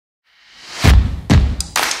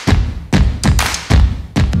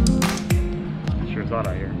hot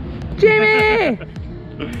out here. Jamie!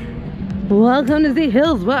 Welcome to Z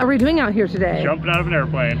Hills. What are we doing out here today? Jumping out of an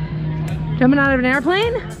airplane. Jumping out of an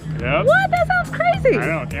airplane? Yep. What? That sounds crazy. I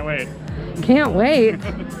know, can't wait. Can't wait.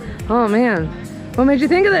 Oh man. What made you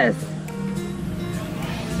think of this?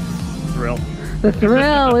 Thrill. The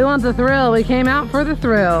thrill. We want the thrill. We came out for the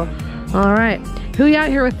thrill. All right. Who you out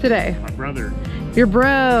here with today? My brother. Your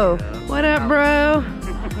bro. What up, bro?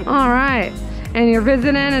 All right. And you're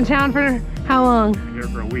visiting in town for how long? I'm here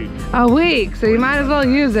for a week. A week. So you might as well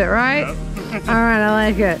use it, right? Yep. All right. I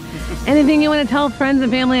like it. Anything you want to tell friends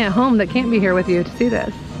and family at home that can't be here with you to see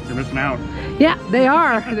this? You're missing out. Yeah, they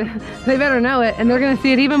are. They better know it. And they're going to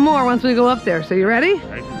see it even more once we go up there. So you ready?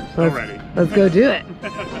 I'm so ready. Let's go do it.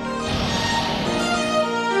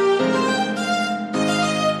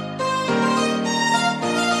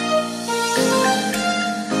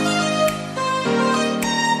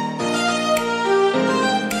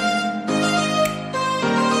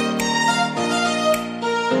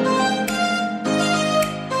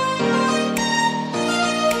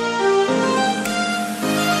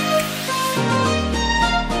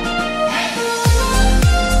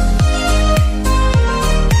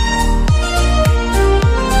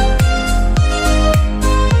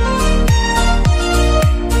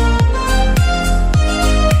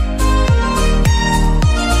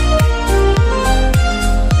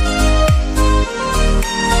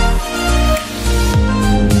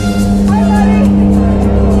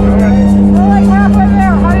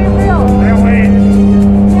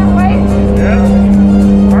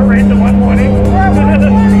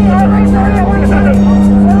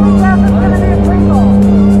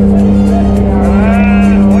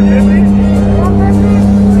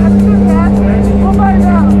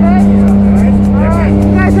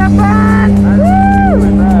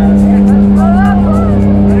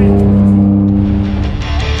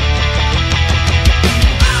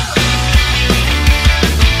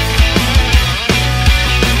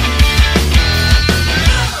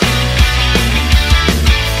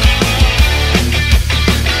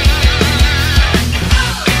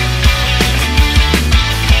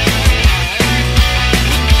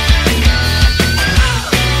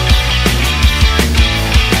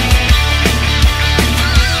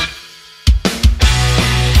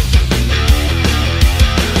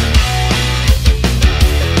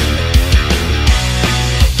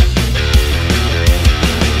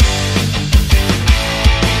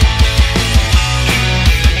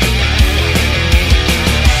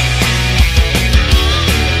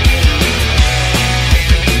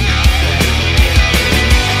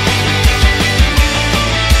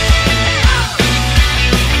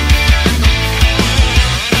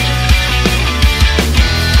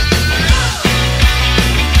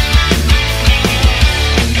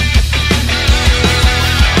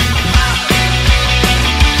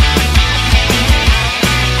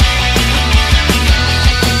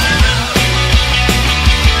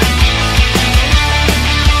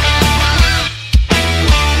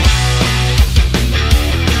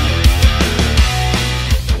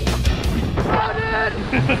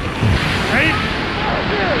 Right?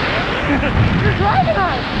 You're driving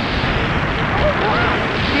us! Oh wow!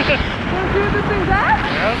 You want to see what this thing's at?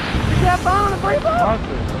 Yep. Did you have fun on the free fall?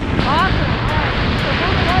 Awesome. Awesome! Alright, so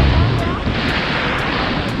hold the light on down.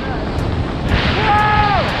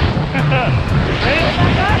 Whoa! Ready?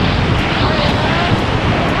 Back up?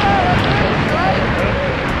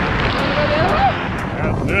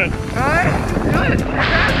 That's good. Alright, do it!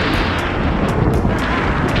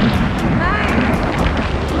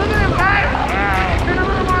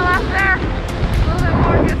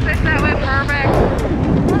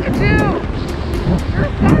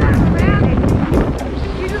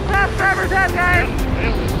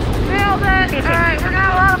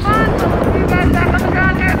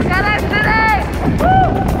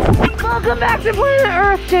 Welcome back to Planet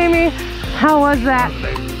Earth, Jamie. How was that?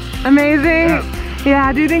 Amazing?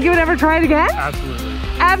 Yeah, do you think you would ever try it again? Absolutely.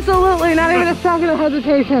 Absolutely, not even a second of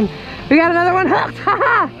hesitation. We got another one hooked,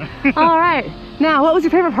 haha! All right, now what was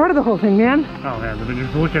your favorite part of the whole thing, man? Oh man, I've been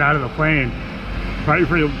just looking out of the plane right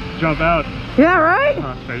before you jump out. Yeah, right?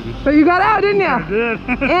 Oh, it's crazy. But you got out, didn't you? I did.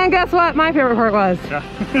 And guess what my favorite part was? Yeah.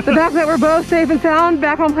 The fact that we're both safe and sound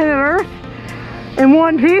back on planet Earth in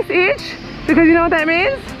one piece each, because you know what that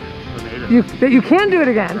means? That you can do it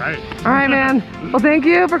again. Right. All right, man. Well, thank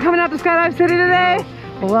you for coming out to Skydive City today.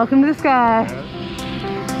 Well, welcome to the sky.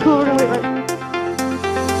 Cool, we're gonna wait right